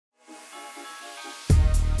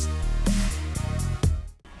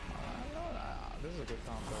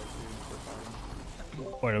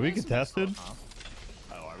Wait, are we contested?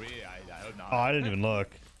 Oh, are we? I hope not. Oh, I didn't even look.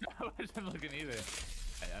 I wasn't looking either.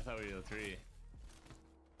 I thought we were the 3.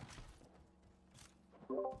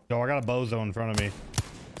 Yo, I got a bozo in front of me.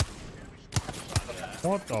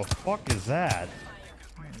 What the fuck is that?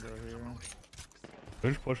 Go here. We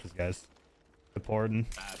just push this, guys. Supporting.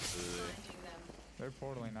 Absolutely. They're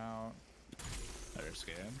portaling out. They're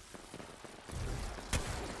scared.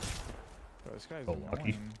 Bro, this guy's Oh,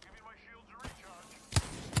 lucky. annoying.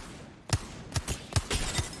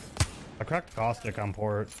 I cracked caustic on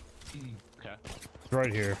port. Okay. It's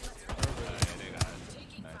right here. Yeah, they got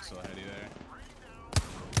it. Nice little heady there.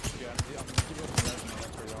 Yeah, I'm gonna keep it in the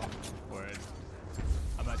left for y'all. Word.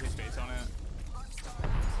 I'm gonna take space on it.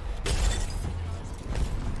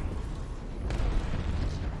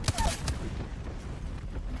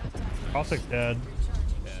 Caustic's dead.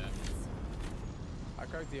 Yeah. I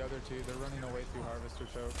cracked the other 2. They're running away through harvester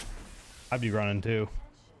choke. I'd be running too.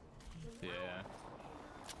 Yeah.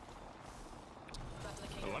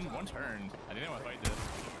 Oh, one turned. I didn't want to fight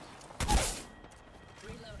this.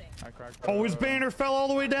 I cracked. Oh, his banner fell all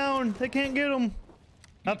the way down. They can't get him.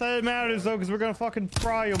 Not that it matters though, because we're gonna fucking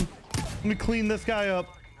fry him. Let me clean this guy up.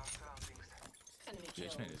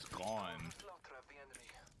 This man is gone.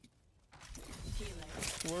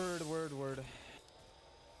 Word. Word, word,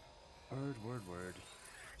 word.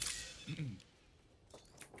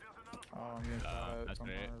 Oh, I'm getting shot at. That's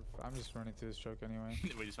great. I'm just running through this choke anyway.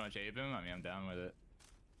 We just want to shape him? I mean, I'm down with it.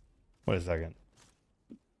 Wait a second.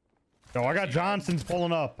 Yo, I got Johnson's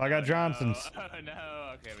pulling up. I got Johnson's. Oh, no.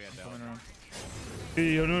 Okay, we got that Coming one.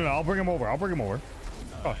 around. No, I'll bring him over. I'll bring him over.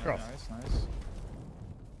 Oh, sure. Nice, nice.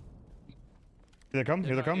 Here they come.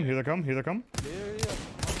 Here they come. Here they come. Here they come. Yeah.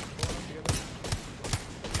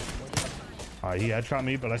 He headshot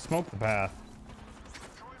me, but I smoked the path.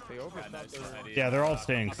 They overshot their... Yeah, they're all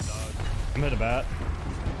stinks. I'm hit a bat.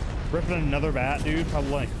 Ripping another bat, dude.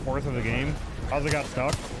 Probably like 4th of the game. How's it got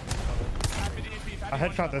stuck? I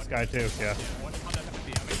headshot this guy too. Yeah. Yeah, let's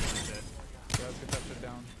get that shit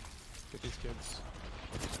down. Get these kids.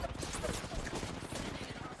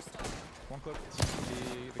 One clip.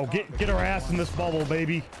 Oh, get our ass in this bubble,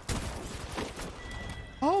 baby.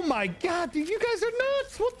 Oh my god, dude, you guys are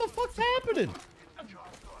nuts. What the fuck's happening?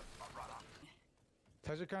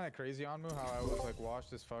 Touch it kind of crazy, Onmuu, how I was like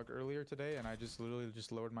washed as fuck earlier today, and I just literally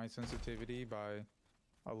just lowered my sensitivity by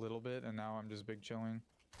a little bit, and now I'm just big chilling.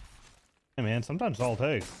 Hey man, sometimes all it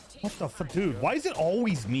takes. What the fuck, dude? Why is it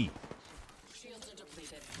always me?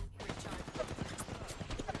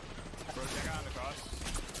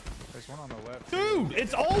 There's one on the left. Dude,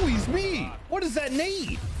 it's always me. What does that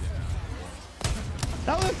need?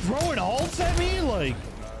 Now they're throwing ults at me, like.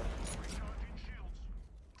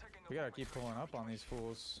 We gotta keep pulling up on these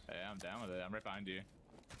fools. Yeah, I'm down with it. I'm right behind you.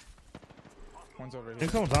 One's over I here.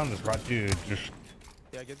 think someone's on this rock, dude. Just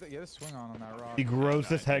Yeah, get a swing on that rock. the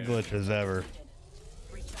grossest head glitch as ever.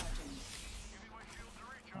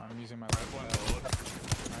 I'm using my left one.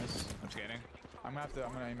 Nice. I'm scanning. I'm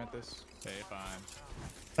gonna aim at this. Okay, fine.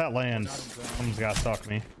 That lands. Someone's got to suck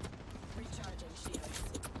me.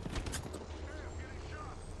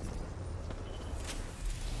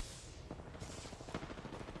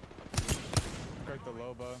 Crack the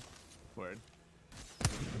Loba. Word.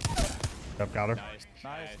 Yep, got her. Nice.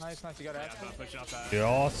 You got Yeah, ass. I'm pushing off that.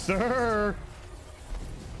 Yes, sir.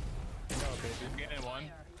 No, baby. I'm getting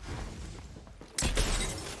one.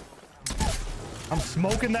 I'm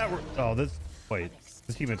smoking that. Oh, this. Wait,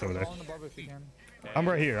 this teammate's over there. Fall in the bubble if you can. I'm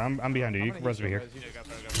right here. I'm behind you. You can rest me here. Yeah, go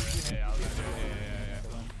for it. Yeah, I was gonna do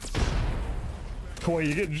it. Yeah. Boy,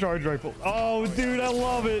 you're getting charge rifle. Oh, dude, I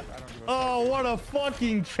love it. Oh, what a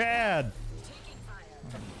fucking Chad.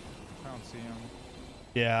 I don't see him.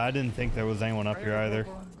 Yeah, I didn't think there was anyone up here either.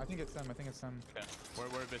 I think it's them. Okay. We're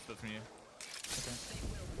a bit split from you. Okay.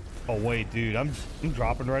 Oh wait, dude, I'm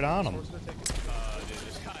dropping right on him. Force her to take it. Dude,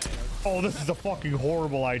 this guy. Oh, this is a fucking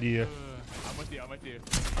horrible idea. I'm with you.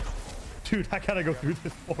 Dude, I gotta go through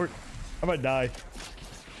this fort. I might die.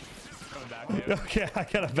 Coming back to you. Okay, I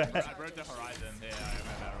gotta I back. broke the horizon. Yeah, I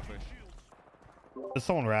got that real quick. There's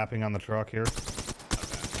someone rapping on the truck here.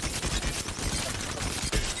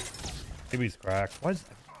 Maybe he's cracked. Why is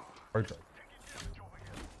that?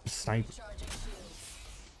 Sniper.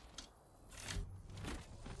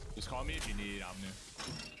 Just call me if you need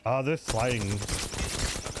Onmuu. They're sliding.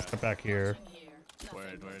 Get back here.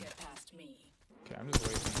 Word. Okay, I'm just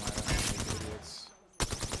wasting my idiots.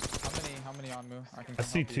 How many Onmuu? I can. I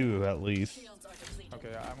see help you. 2 at least. Okay,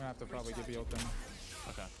 I'm gonna have to probably give you open.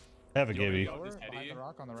 Okay. I have a gibby. go. This Behind Eddie. the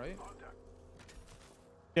rock on the right.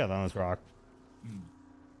 Yeah, they're on this rock.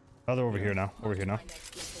 Oh, they're over here now. Over here now.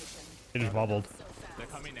 They just bubbled. They're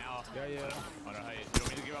coming now. Yeah, yeah. On our height. You want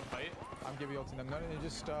me to give up height? I'm giving you ulting them. No, no,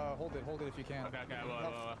 just hold it if you can. Okay, okay,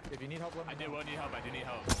 well. If you need help, let me know. I need help. I do need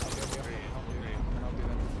help. Okay, help you then.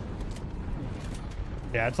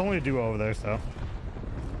 Yeah, it's only a duo over there, so.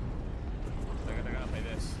 They're gonna play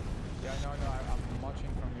this. Yeah, no, I'm watching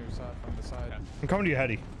from your side, from the side. Okay. I'm coming to you,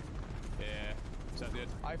 Heady. Yeah, sounds good.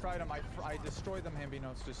 I fried them. I destroyed them,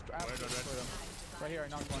 Hambinos. Just absolutely destroyed them. Right here, I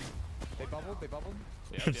knocked one. They bubbled.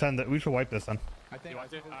 We should send it. We should wipe this then. I think. You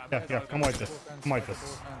want to? Yeah, come wipe this. Come wipe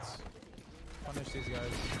this. Punish these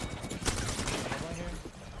guys. One here.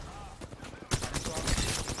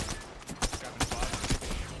 Grabbing spot.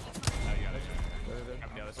 Oh, you got it.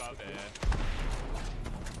 Grabbing the other spot. Yeah.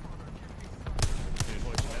 Dude,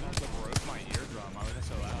 holy shit, that broke my eardrum. Why was it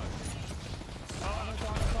so loud? Oh,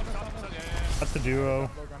 yeah. That's the duo.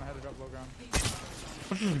 Low ground, I had to drop low ground.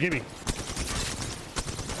 Which is Gibby?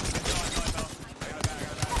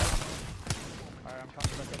 Alright, I'm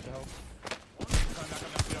coming back up to help.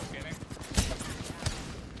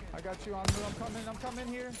 I got you, Onmuu. I'm coming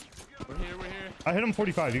here. We're here. I hit him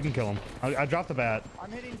 45. You can kill him. I dropped the bat.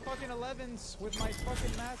 I'm hitting fucking 11s with my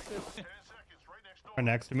fucking massive. Right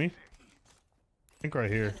next to me. I think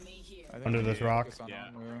right here. Under this rock. Yeah,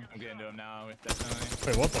 I'm getting to him now. Definitely.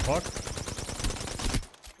 Wait, what the fuck?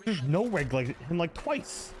 There's no reg like him like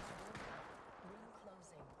twice.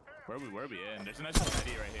 Where are we in? There's a nice little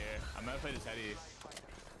Teddy right here. I'm gonna play this Teddy.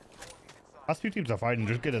 Last two teams are fighting.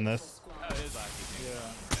 Just get in this. Oh, it is last team. Yeah.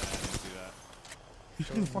 I didn't see that.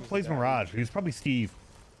 Who the fuck plays Mirage? He's probably Steve.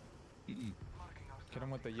 Get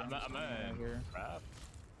him with the young I'm right here. Crap.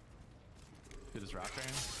 Do this rock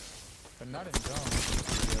train. But not in zone.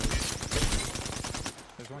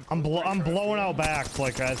 There's one I'm blowing out backs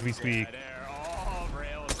like as we speak. Yeah, they're all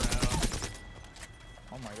rails, bro.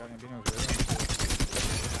 Oh my god, Hambino's real.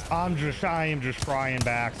 I am just frying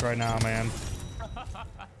backs right now, man.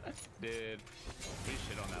 Dude, we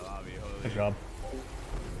shit on that lobby. Holy. Good job.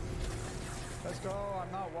 Let's go.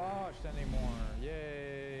 I'm not washed anymore.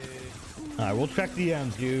 Yay. All right, we'll check the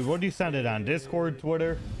ends, dude. What do you send it on? Discord,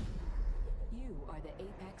 Twitter? You are the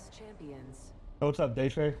Apex champions. Hey, what's up,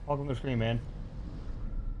 Dayshay? Welcome to the stream, man.